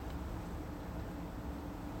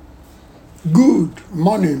Good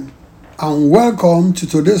morning and welcome to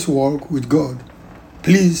today's walk with God.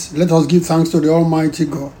 Please let us give thanks to the Almighty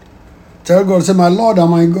God. Tell God, say, my Lord and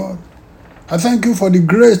my God, I thank you for the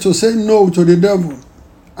grace to say no to the devil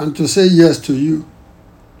and to say yes to you.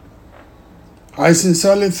 I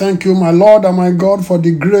sincerely thank you, my Lord and my God, for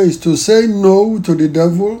the grace to say no to the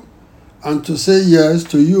devil and to say yes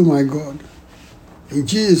to you, my God. In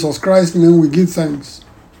Jesus Christ's name we give thanks.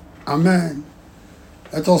 Amen.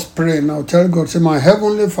 Let us pray now. Tell God, say, my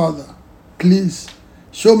Heavenly Father, please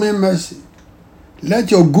show me mercy.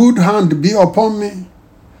 Let your good hand be upon me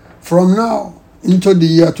from now into the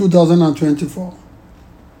year 2024.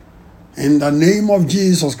 In the name of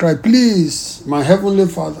Jesus Christ, please, my Heavenly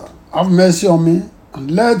Father, have mercy on me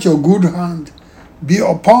and let your good hand be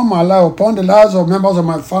upon my life, upon the lives of members of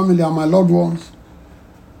my family and my loved ones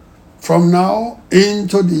from now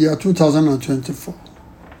into the year 2024.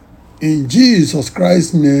 In Jesus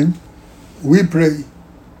Christ's name, we pray.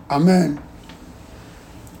 Amen.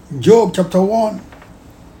 Job chapter 1,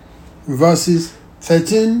 verses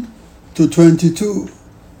 13 to 22.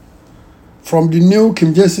 From the New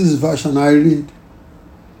King James Version, I read,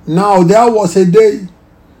 Now there was a day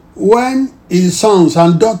when his sons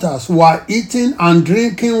and daughters were eating and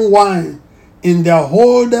drinking wine in their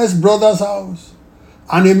oldest brother's house.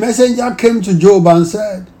 And a messenger came to Job and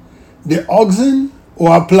said, The oxen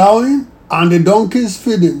were plowing and the donkeys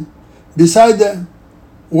feeding beside them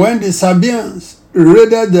when the Sabaeans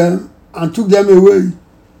raided them and took them away.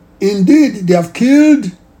 Indeed, they have killed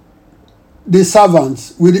the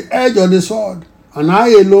servants with the edge of the sword, and I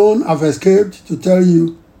alone have escaped to tell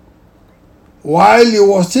you. While he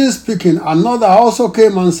was still speaking, another also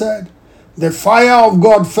came and said, The fire of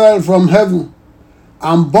God fell from heaven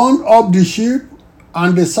and burned up the sheep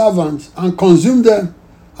and the servants and consumed them,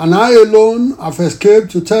 and I alone have escaped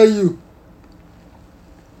to tell you.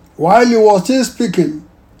 While he was still speaking,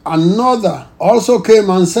 another also came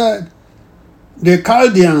and said, The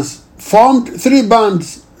Chaldeans formed 3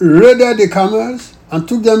 bands, raided the camels, and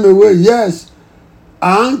took them away, yes,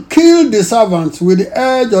 and killed the servants with the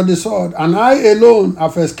edge of the sword, and I alone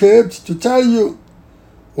have escaped to tell you.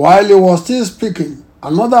 While he was still speaking,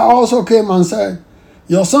 another also came and said,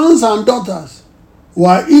 Your sons and daughters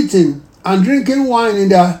were eating and drinking wine in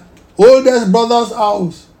their oldest brother's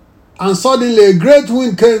house, and suddenly a great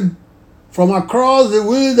wind came from across the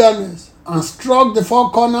wilderness and struck the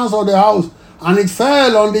 4 corners of the house, and it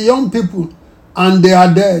fell on the young people, and they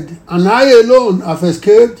are dead, and I alone have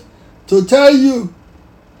escaped to tell you.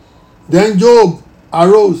 Then Job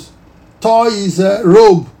arose, tore his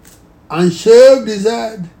robe, and shaved his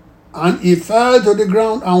head, and he fell to the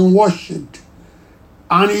ground and worshipped.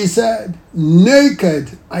 And he said,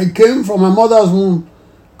 Naked I came from my mother's womb,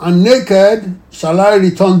 and naked shall I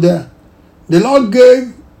return there. The Lord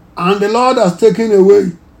gave, and the Lord has taken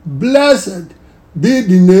away. Blessed be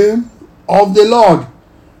the name of the Lord.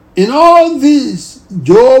 In all this,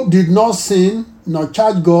 Job did not sin nor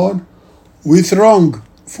charge God with wrong.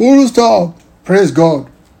 Full stop. Praise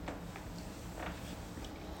God.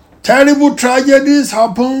 Terrible tragedies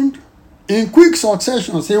happened in quick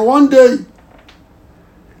succession. In one day,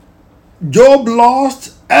 Job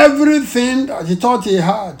lost everything that he thought he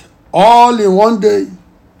had, all in one day.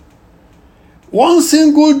 One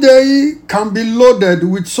single day can be loaded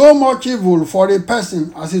with so much evil for a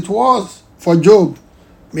person as it was for Job.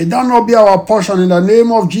 May that not be our portion in the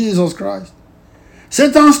name of Jesus Christ.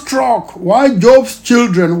 Satan struck while Job's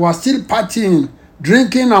children were still partying,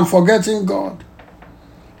 drinking, and forgetting God.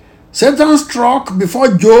 Satan struck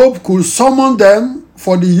before Job could summon them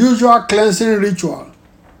for the usual cleansing ritual.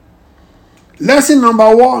 Lesson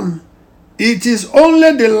number 1. It is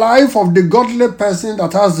only the life of the godly person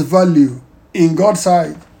that has value in God's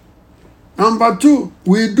sight. Number 2.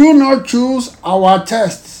 We do not choose our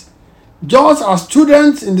tests, just as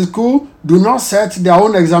students in the school do not set their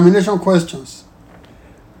own examination questions.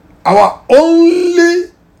 Our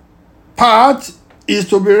only part is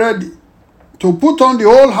to be ready, to put on the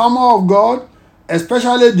whole armor of God,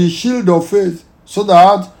 especially the shield of faith, so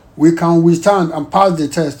that we can withstand and pass the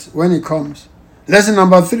test when it comes. Lesson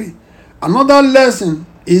number 3. Another lesson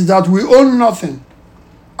is that we own nothing.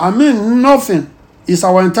 Nothing is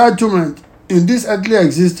our entitlement in this earthly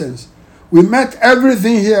existence. We met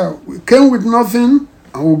everything here. We came with nothing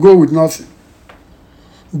and we'll go with nothing.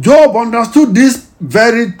 Job understood this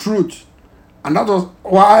very truth, and that was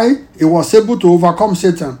why he was able to overcome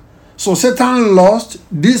Satan. So Satan lost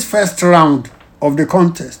this first round of the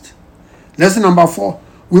contest. Lesson number 4.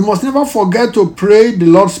 We must never forget to pray the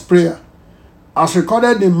Lord's Prayer, as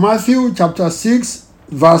recorded in Matthew chapter 6,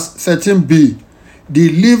 verse 13b.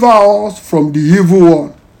 Deliver us from the evil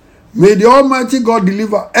one. May the Almighty God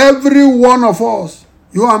deliver every one of us,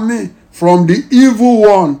 you and me, from the evil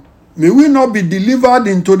one. May we not be delivered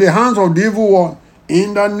into the hands of the evil one.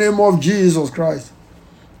 In the name of Jesus Christ.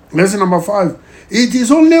 Lesson number 5. It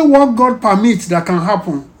is only what God permits that can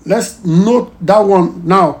happen. Let's note that one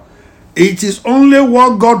now. It is only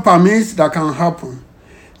what God permits that can happen.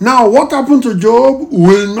 Now, what happened to Job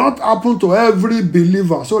will not happen to every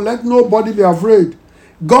believer. So let nobody be afraid.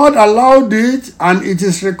 God allowed it, and it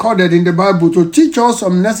is recorded in the Bible to teach us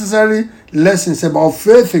some necessary lessons about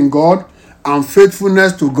faith in God and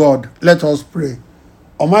faithfulness to God. Let us pray.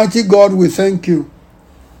 Almighty God, we thank you.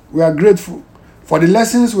 We are grateful for the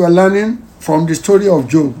lessons we are learning from the story of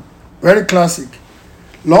Job. Very classic.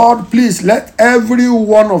 Lord, please let every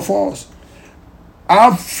one of us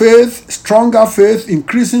have faith, stronger faith,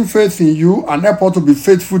 increasing faith in you, and help us to be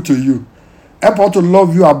faithful to you. Help us to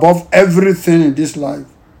love you above everything in this life.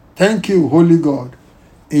 Thank you, Holy God.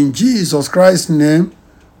 In Jesus Christ's name,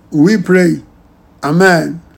 we pray. Amen.